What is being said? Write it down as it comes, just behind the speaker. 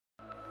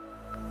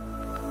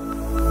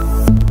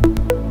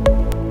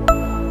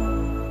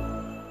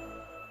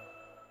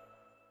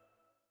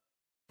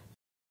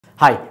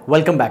Hi,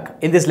 welcome back.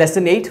 In this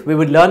lesson 8, we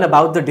will learn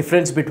about the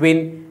difference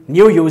between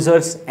new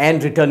users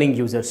and returning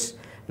users.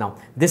 Now,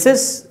 this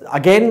is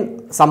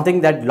again something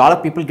that a lot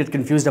of people get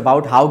confused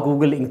about, how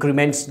Google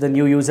increments the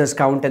new users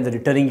count and the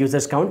returning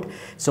users count.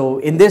 So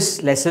in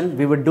this lesson,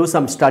 we would do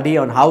some study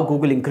on how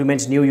Google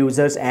increments new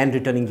users and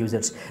returning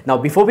users. Now,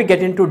 before we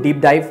get into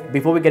deep dive,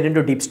 before we get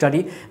into deep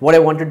study, what I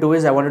want to do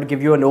is I wanted to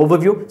give you an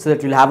overview so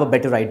that you'll have a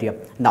better idea.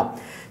 Now,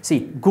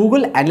 see,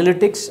 Google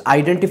Analytics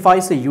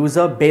identifies a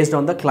user based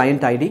on the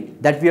client ID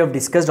that we have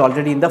discussed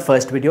already in the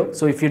first video.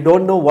 So if you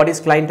don't know what is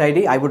client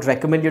ID, I would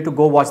recommend you to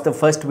go watch the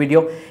first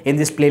video in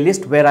this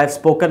playlist where I've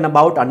spoken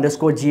about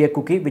 _GA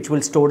cookie, which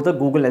will store the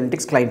Google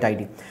Analytics client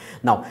ID.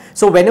 Now,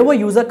 so whenever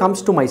user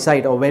comes to my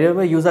site or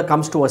whenever user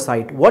comes to a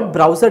site, what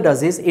browser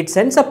does is it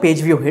sends a page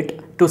view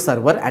hit to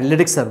server,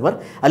 analytics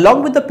server.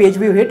 Along with the page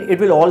view hit, it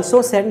will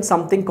also send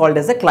something called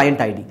as a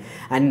client ID.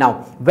 And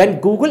now when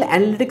Google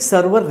Analytics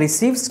server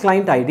receives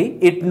client ID,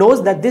 it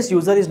knows that this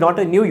user is not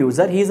a new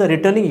user, he is a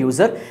returning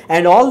user,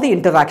 and all the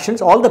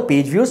interactions, all the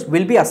page views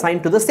will be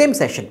assigned to the same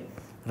session,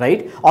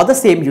 right, or the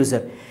same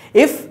user.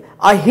 If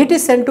a hit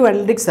is sent to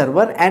Analytics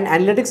server and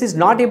Analytics is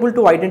not able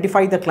to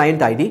identify the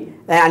client ID,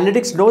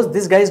 Analytics knows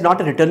this guy is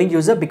not a returning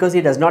user because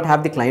he does not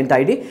have the client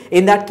ID.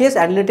 In that case,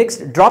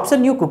 Analytics drops a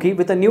new cookie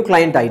with a new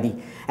client ID,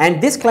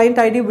 and this client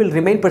ID will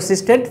remain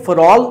persistent for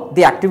all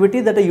the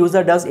activity that a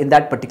user does in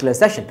that particular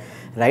session,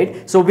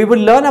 right? So we will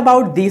learn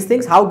about these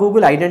things, how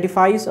Google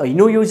identifies a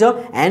new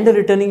user and a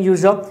returning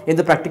user in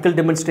the practical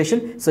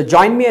demonstration. So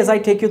join me as I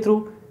take you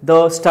through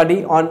the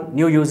study on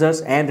new users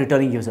and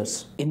returning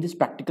users. In this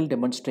practical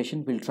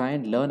demonstration, we'll try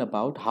and learn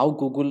about how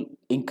Google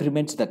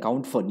increments the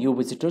count for new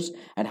visitors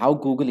and how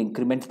Google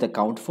increments the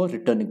count for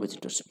returning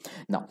visitors.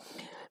 Now,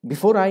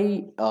 before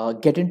I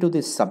get into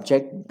this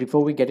subject,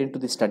 before we get into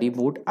the study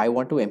mode, I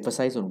want to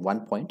emphasize on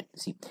one point.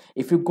 See,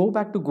 if you go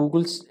back to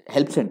Google's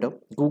help center,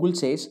 Google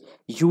says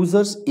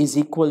users is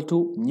equal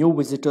to new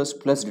visitors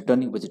plus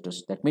returning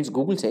visitors. That means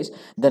Google says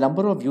the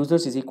number of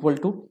users is equal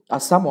to a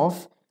sum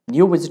of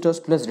new visitors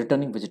plus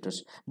returning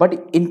visitors.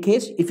 But in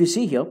case, if you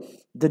see here,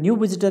 the new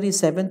visitor is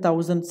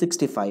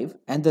 7065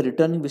 and the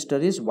returning visitor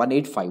is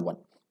 1851,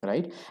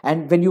 right?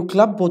 And when you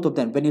club both of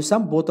them, when you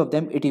sum both of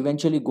them, it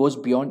eventually goes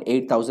beyond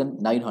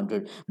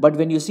 8900. But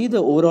when you see,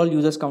 the overall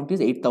users count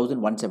is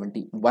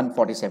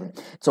 8147.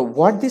 So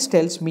what this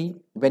tells me,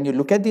 when you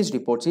look at these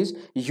reports, is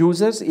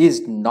users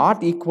is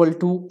not equal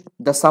to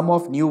the sum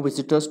of new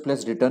visitors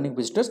plus returning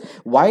visitors.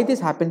 Why this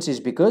happens is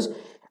because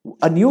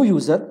a new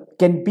user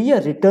can be a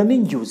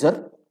returning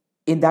user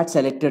in that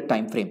selected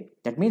time frame.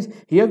 That means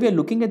here we are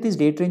looking at this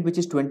date range, which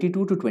is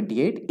 22 to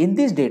 28. In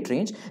this date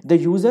range, the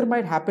user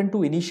might happen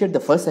to initiate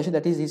the first session,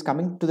 that is, he's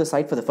coming to the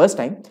site for the first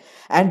time,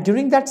 and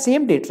during that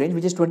same date range,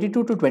 which is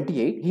 22 to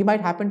 28, he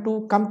might happen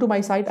to come to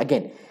my site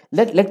again.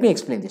 Let me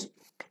explain this.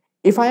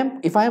 If I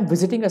am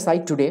visiting a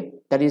site today,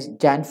 that is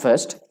Jan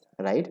 1st,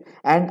 right,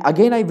 and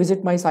again I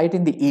visit my site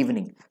in the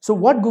evening. So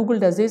what Google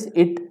does is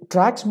it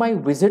tracks my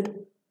visit,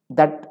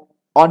 that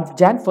on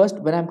Jan 1st,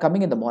 when I'm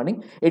coming in the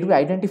morning, it will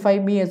identify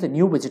me as a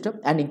new visitor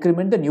and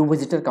increment the new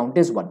visitor count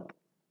as 1.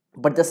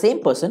 But the same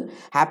person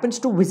happens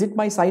to visit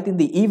my site in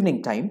the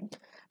evening time.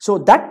 So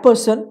that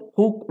person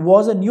who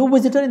was a new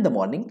visitor in the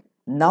morning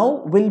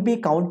now will be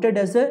counted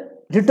as a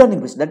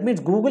returning visitor. That means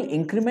Google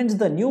increments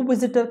the new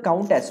visitor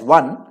count as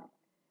 1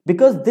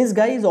 because this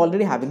guy is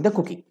already having the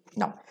cookie.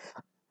 Now,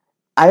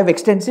 I have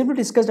extensively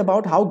discussed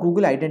about how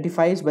Google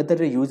identifies whether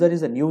a user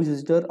is a new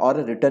visitor or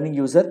a returning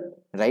user,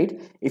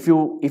 right? If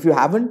you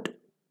haven't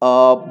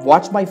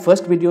watched my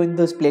first video in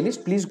this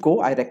playlist, please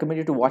go. I recommend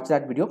you to watch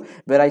that video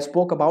where I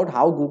spoke about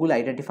how Google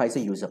identifies a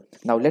user.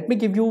 Now let me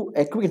give you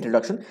a quick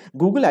introduction.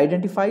 Google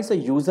identifies a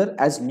user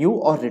as new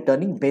or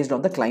returning based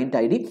on the client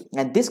ID,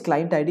 and this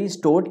client ID is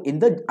stored in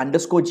the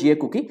 _GA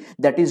cookie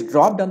that is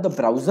dropped on the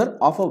browser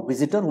of a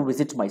visitor who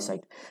visits my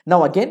site.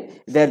 Now again,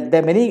 there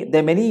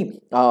are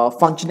many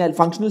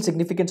functional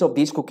significance of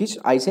these cookies,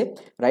 I say,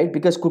 right?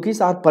 Because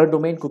cookies are per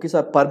domain, cookies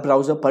are per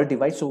browser, per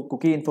device, so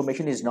cookie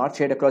information is not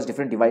shared across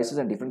different devices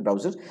and different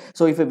browsers.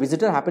 So if a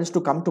visitor happens to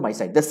come to my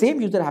site, the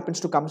same user happens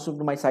to come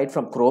to my site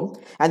from Chrome,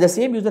 and the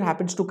same user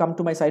happens to come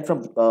to my site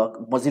from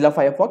Mozilla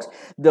Firefox,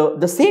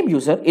 the same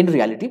user in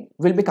reality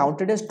will be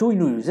counted as 2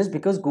 new users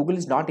because Google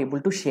is not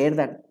able to share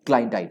that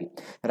client ID,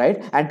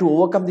 right? And to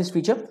overcome this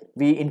feature,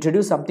 we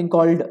introduce something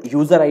called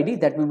user ID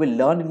that we will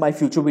learn in my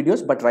future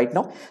videos. But right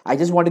now, I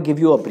just want to give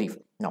you a brief.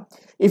 Now,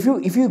 if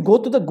you go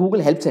to the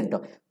Google Help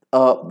Center,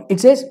 it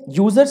says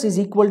users is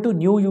equal to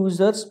new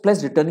users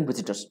plus returning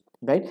visitors,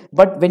 right?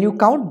 But when you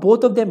count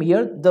both of them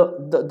here,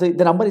 the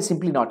number is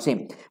simply not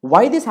same.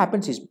 Why this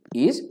happens is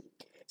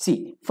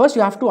see, first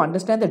you have to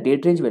understand the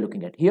date range we're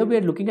looking at. Here we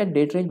are looking at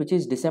date range which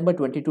is December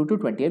 22 to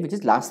 28, which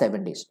is last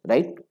 7 days,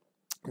 right?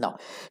 Now,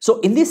 so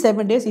in these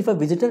 7 days, if a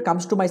visitor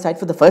comes to my site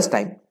for the first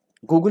time,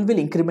 Google will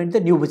increment the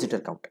new visitor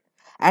count.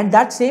 And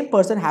that same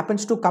person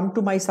happens to come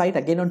to my site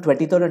again on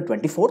 23rd and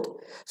 24th.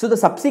 So the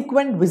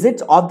subsequent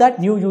visits of that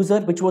new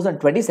user, which was on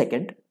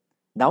 22nd,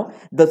 now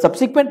the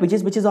subsequent which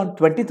is on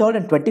 23rd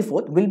and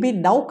 24th will be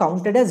now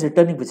counted as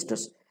returning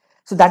visitors.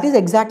 So that is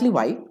exactly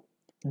why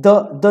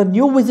the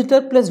new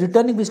visitor plus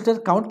returning visitor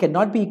count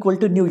cannot be equal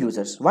to new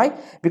users. Why?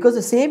 Because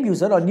the same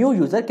user or new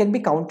user can be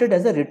counted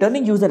as a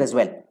returning user as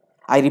well.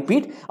 I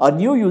repeat, a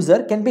new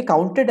user can be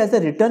counted as a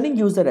returning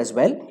user as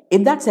well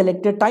in that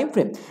selected time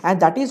frame, and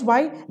that is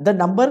why the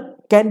number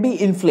can be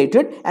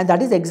inflated, and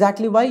that is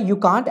exactly why you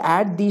can't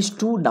add these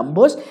two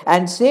numbers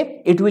and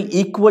say it will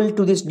equal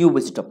to this new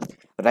visitor.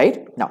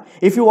 Right now,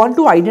 if you want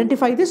to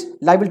identify this,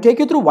 I will take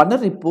you through one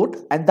report,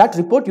 and that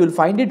report you will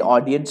find in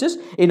audiences.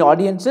 In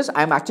audiences,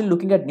 I am actually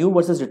looking at new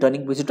versus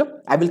returning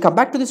visitor. I will come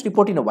back to this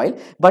report in a while,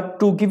 but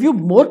to give you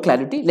more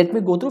clarity, let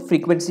me go through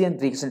frequency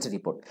and recency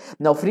report.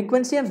 Now,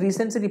 frequency and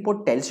recency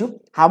report tells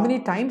you how many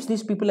times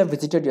these people have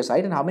visited your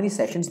site and how many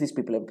sessions these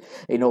people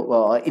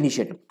have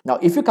initiated. Now,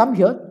 if you come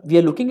here, we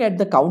are looking at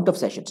the count of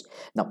sessions.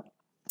 Now,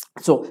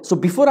 so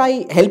before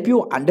I help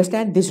you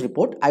understand this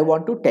report, I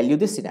want to tell you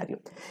this scenario.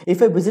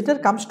 If a visitor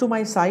comes to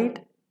my site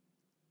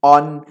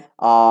on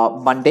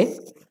Monday,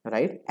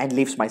 right, and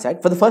leaves my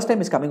site for the first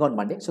time, is coming on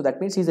Monday, so that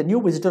means he's a new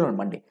visitor on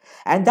Monday,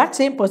 and that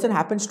same person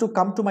happens to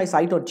come to my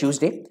site on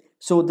Tuesday.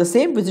 So the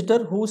same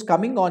visitor who's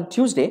coming on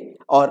Tuesday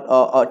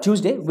or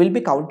Tuesday will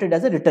be counted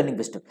as a returning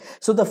visitor.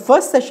 So the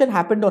first session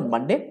happened on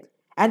Monday,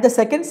 and the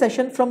second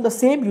session from the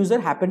same user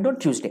happened on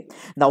Tuesday.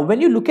 Now, when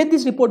you look at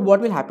this report,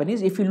 what will happen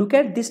is, if you look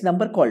at this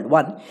number called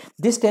 1,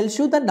 this tells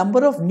you the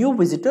number of new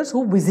visitors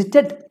who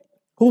visited,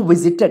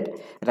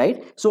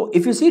 right? So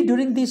if you see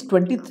during these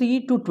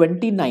 23 to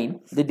 29,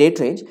 the date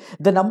range,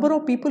 the number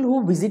of people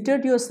who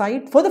visited your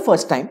site for the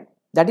first time,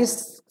 that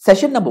is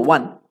session number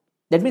 1,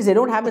 that means they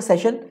don't have a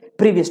session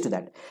previous to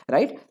that,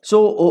 right?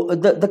 So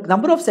the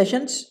number of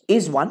sessions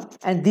is 1,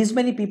 and these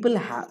many people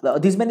have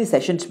these many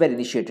sessions were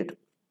initiated.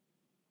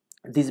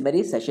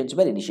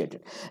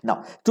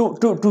 Now,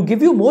 to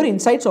give you more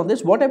insights on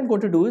this, what I'm going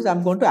to do is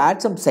I'm going to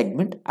add some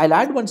segment. I'll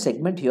add one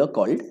segment here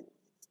called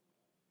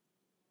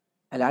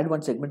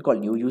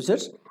new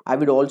users. I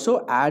would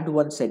also add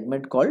one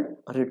segment called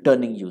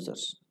returning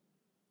users,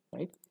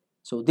 right?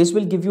 So this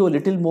will give you a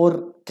little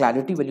more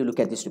clarity when you look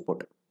at this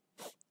report.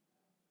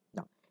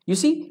 Now, you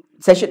see,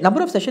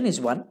 number of session is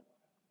 1,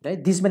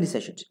 right? These many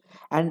sessions,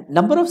 and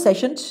number of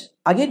sessions,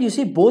 again, you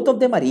see both of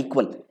them are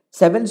equal.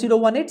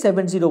 7018,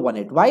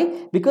 7018.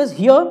 Why? Because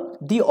here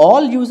the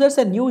all users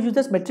and new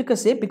users metric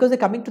is same, because they're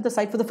coming to the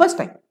site for the first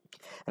time,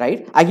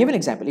 right? I give an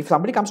example. If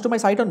somebody comes to my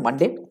site on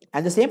Monday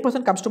and the same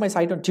person comes to my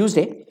site on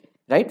Tuesday,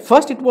 right?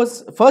 First day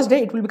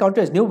it will be counted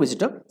as new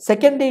visitor.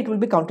 Second day it will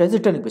be counted as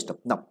returning visitor.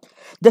 Now,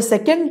 the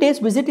second day's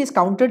visit is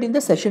counted in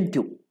the session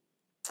 2,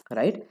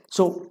 right?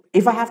 So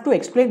if I have to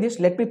explain this,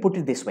 let me put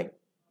it this way,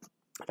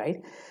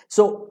 right?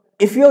 So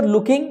if you're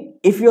looking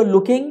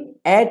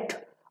at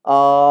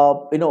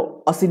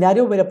a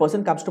scenario where a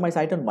person comes to my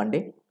site on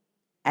Monday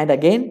and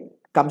again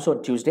comes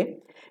on Tuesday,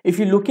 if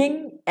you're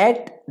looking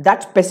at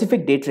that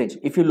specific date range,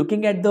 if you're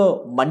looking at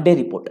the Monday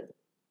report,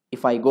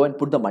 if I go and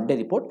put the Monday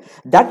report,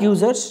 that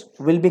users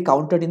will be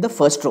counted in the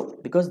first row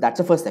because that's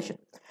the first session,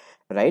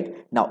 right?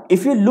 Now,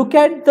 if you look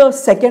at the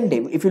second day,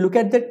 if you look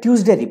at the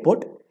Tuesday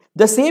report,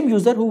 the same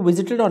user who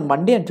visited on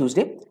Monday and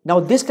Tuesday, now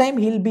this time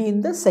he'll be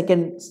in the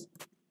second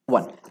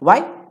one.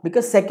 Why?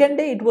 Because second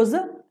day it was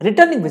a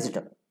returning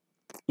visitor.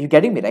 You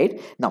getting me,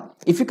 right? Now,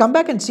 if you come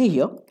back and see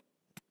here,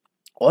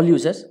 all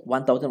users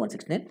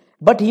 1169,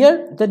 but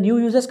here the new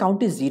users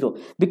count is 0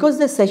 because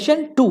the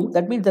session 2,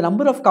 that means the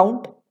number of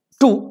count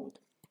 2,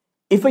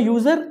 if a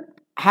user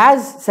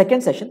has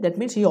second session, that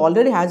means he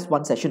already has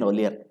one session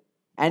earlier,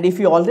 and if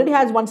he already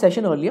has one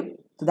session earlier,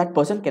 so that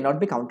person cannot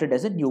be counted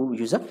as a new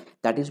user.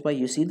 That is why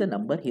you see the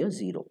number here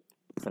 0,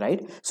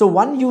 right? So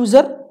one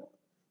user,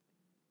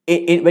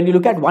 when you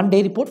look at 1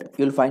 day report,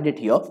 you'll find it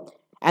here.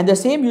 And the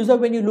same user,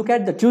 when you look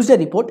at the Tuesday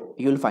report,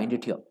 you'll find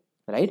it here,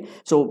 right?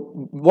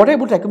 So what I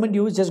would recommend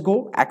you is just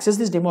go access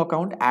this demo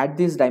account, add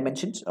these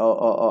dimensions,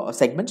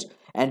 segments,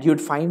 and you'd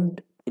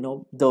find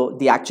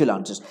the actual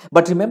answers.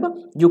 But remember,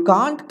 you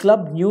can't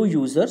club new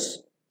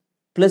users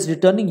plus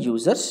returning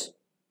users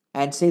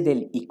and say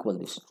they'll equal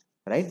this,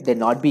 right? They'll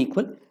not be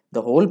equal.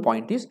 The whole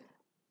point is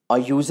a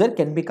user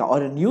can be,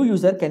 or a new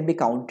user can be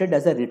counted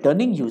as a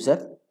returning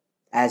user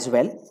as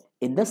well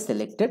in the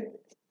selected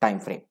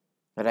time frame.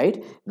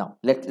 Right now,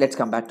 let's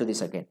come back to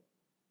this again.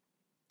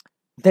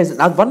 There's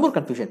now one more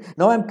confusion.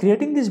 Now I'm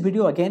creating this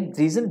video again,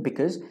 reason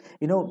because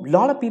a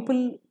lot of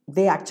people,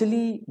 they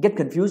actually get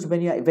confused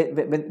when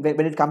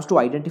it comes to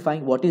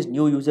identifying what is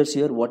new users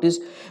here, what is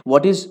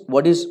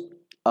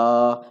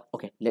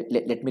okay,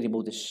 let me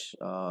remove this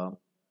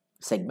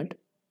segment.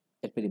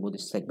 Let me remove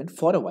this segment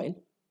for a while.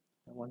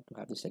 I want to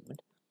have this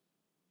segment,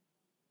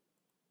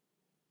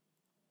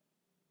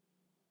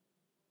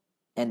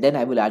 and then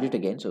I will add it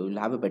again, so you'll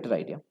have a better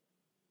idea.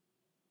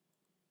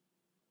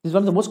 This is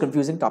one of the most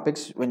confusing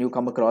topics when you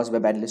come across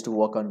web analysts to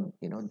work on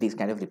these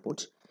kind of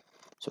reports.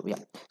 So yeah,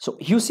 so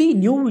you see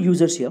new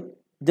users here.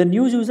 The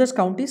new users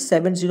count is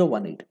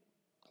 7018.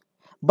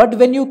 But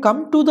when you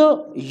come to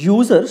the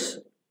users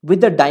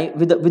with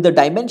the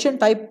dimension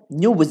type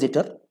new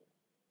visitor,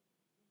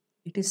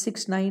 it is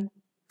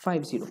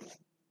 6950.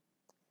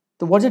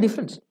 So what's the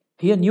difference?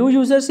 Here new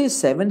users is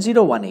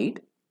 7018,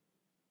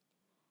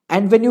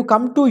 And when you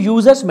come to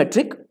users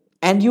metric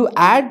and you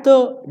add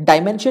the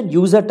dimension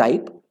user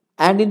type,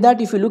 and in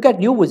that if you look at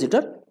new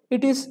visitor,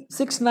 it is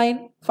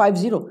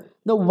 6950.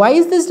 Now why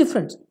is this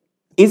difference?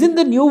 Isn't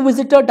the new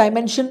visitor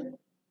dimension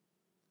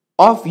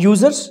of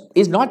users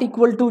is not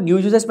equal to new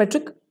users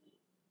metric?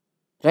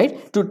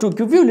 Right? To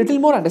give you a little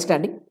more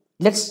understanding,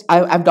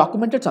 I've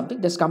documented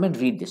something. Just come and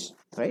read this.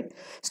 Right?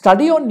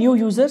 Study on new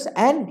users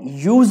and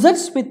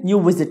users with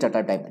new visitor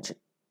type dimension.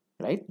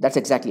 Right? That's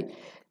exactly.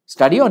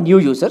 Study on new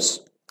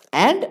users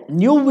and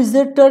new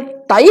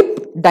visitor type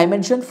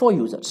dimension for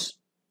users.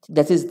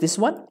 That is this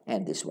one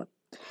and this one.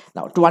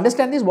 Now, to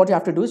understand this, what you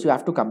have to do is you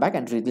have to come back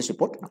and read this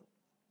report. Now,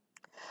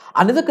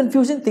 another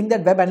confusing thing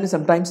that web analysts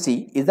sometimes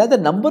see is that the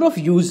number of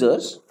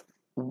users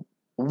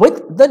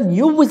with the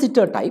new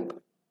visitor type,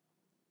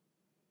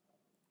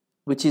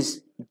 which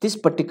is this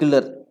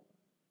particular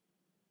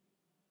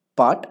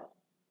part,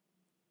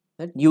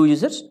 right? New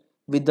users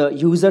with the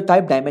user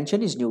type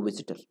dimension is new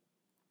visitor,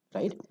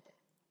 right?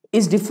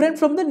 Is different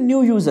from the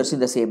new users in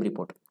the same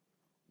report.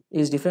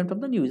 Is different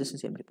from the new users in the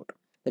same report.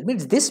 That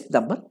means this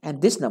number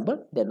and this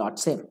number, they're not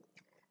same,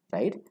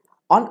 right?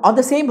 On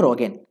the same row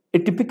again,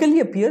 it typically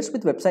appears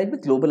with website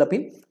with global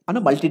appeal on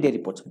a multi-day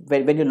reports.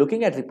 When you're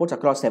looking at reports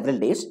across several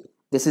days,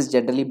 this is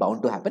generally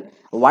bound to happen.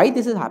 Why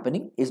this is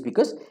happening is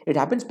because it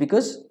happens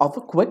because of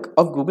a quirk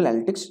of Google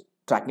Analytics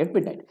tracking at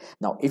midnight.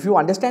 Now, if you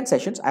understand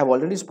sessions, I've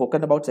already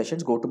spoken about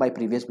sessions. Go to my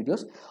previous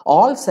videos.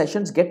 All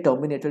sessions get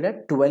terminated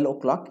at 12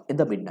 o'clock in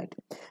the midnight.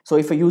 So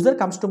if a user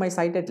comes to my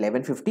site at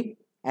 11:50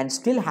 and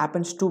still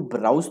happens to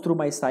browse through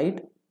my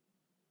site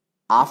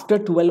after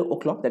 12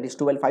 o'clock, that is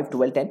 12:05,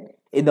 12:10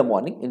 in the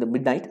morning, in the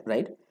midnight,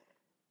 right?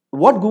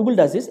 What Google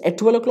does is at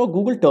 12 o'clock,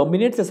 Google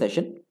terminates the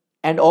session,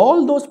 and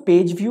all those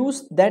page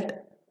views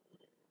that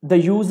the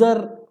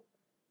user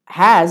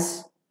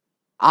has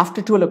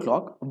after 12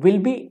 o'clock will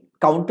be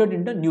counted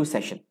in the new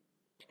session.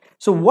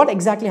 So what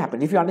exactly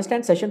happens? If you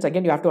understand sessions,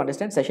 again, you have to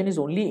understand session is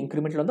only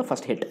incremented on the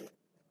first hit,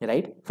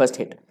 right? First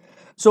hit.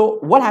 So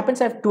what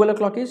happens at 12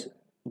 o'clock is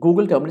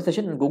Google terminates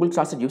session and Google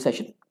starts a new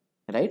session,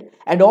 right?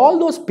 And all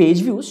those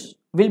page views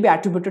will be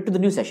attributed to the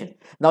new session.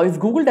 Now, if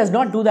Google does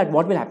not do that,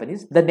 what will happen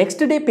is the next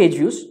day page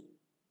views,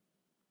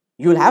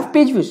 you will have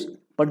page views,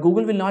 but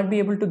Google will not be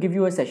able to give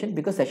you a session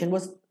because session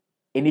was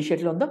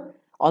initiated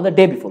on the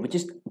day before, which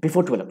is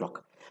before 12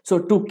 o'clock. So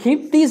to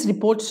keep these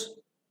reports,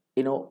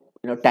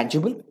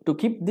 tangible, to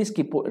keep these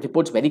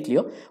reports very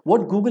clear,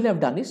 what Google have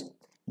done is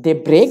they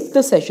break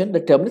the session, the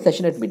terminal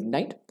session at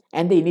midnight,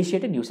 and they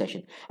initiate a new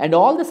session. And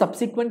all the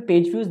subsequent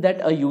page views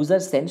that a user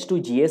sends to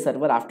GA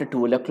server after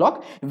 12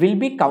 o'clock will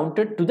be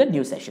counted to the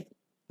new session,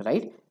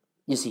 right?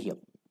 You see here.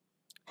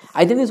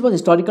 I think this was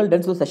historical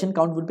done, so the session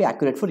count would be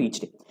accurate for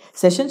each day.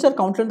 Sessions are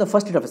counted on the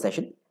first hit of a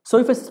session. So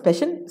if a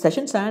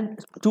session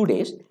spans 2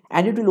 days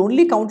and it will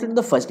only count on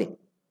the first day,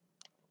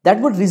 that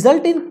would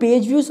result in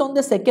page views on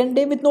the second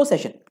day with no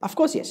session. Of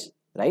course, yes,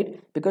 right?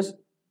 Because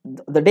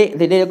the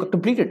day got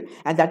completed,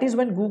 and that is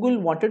when Google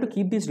wanted to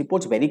keep these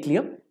reports very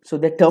clear. So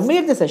they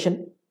terminate the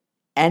session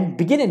and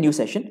begin a new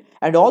session,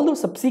 and all those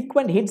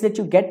subsequent hits that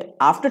you get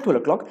after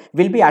 12 o'clock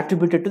will be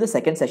attributed to the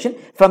second session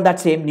from that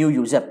same new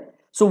user.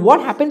 So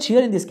what happens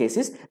here in this case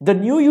is the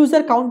new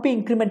user count be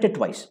incremented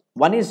twice.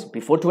 One is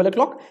before 12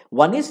 o'clock,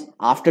 one is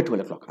after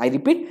 12 o'clock. I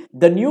repeat,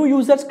 the new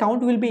users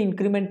count will be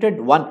incremented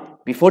one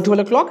before 12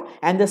 o'clock,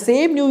 and the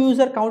same new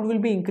user count will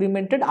be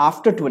incremented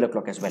after 12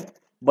 o'clock as well.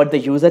 But the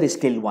user is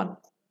still one.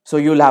 So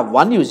you will have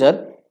one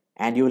user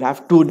and you will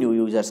have two new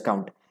users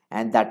count,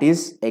 and that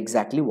is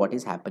exactly what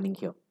is happening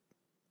here.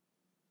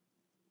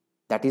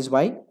 That is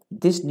why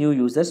this new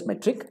users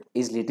metric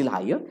is little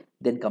higher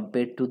than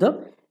compared to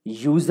the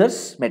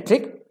users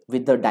metric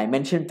with the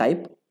dimension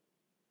type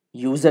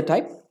user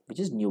type, which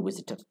is new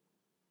visitor,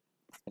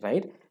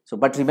 right? So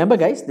but remember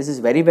guys, this is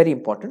very, very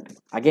important.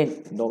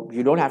 Again, no,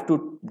 you don't have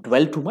to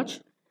dwell too much,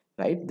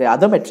 right? There are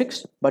other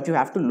metrics, but you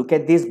have to look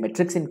at these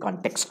metrics in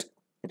context,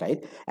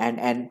 right?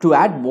 And to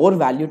add more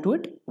value to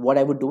it, what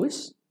I would do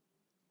is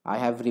I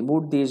have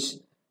removed these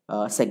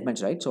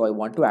segments, right? So I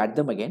want to add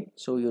them again,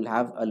 so you'll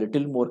have a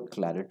little more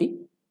clarity.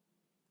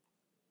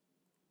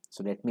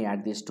 So let me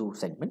add these two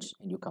segments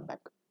and you come back.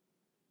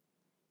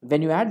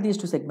 When you add these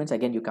two segments,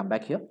 again you come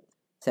back here,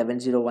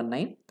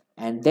 7019,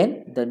 and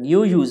then the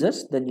new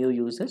users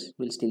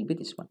will still be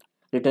this one.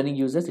 Returning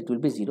users, it will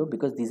be 0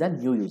 because these are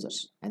new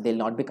users and they'll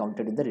not be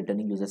counted in the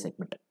returning user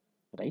segment,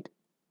 right?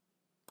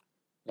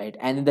 Right,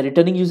 and in the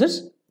returning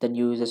users, the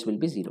new users will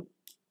be 0.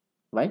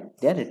 Why?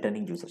 They are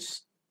returning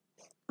users.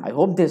 I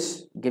hope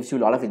this gives you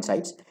a lot of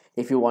insights.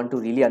 If you want to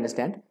really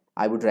understand,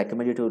 I would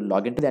recommend you to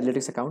log into the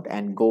analytics account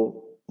and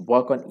go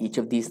work on each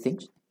of these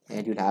things,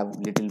 and you'll have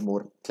little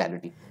more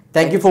clarity.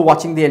 Thank you for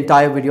watching the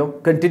entire video.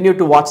 Continue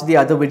to watch the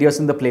other videos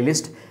in the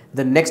playlist.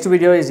 The next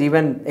video is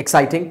even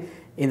exciting.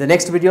 In the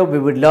next video, we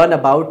will learn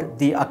about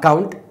the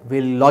account.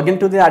 We'll log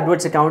into the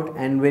AdWords account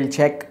and we'll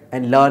check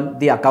and learn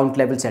the account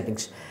level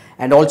settings.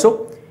 And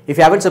also, if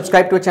you haven't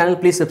subscribed to our channel,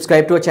 please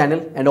subscribe to our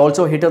channel and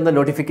also hit on the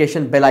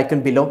notification bell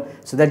icon below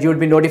so that you will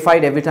be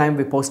notified every time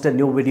we post a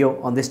new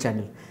video on this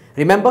channel.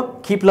 Remember,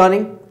 keep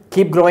learning,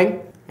 keep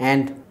growing,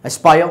 and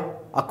aspire,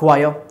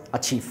 acquire,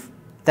 achieve.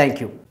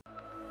 Thank you.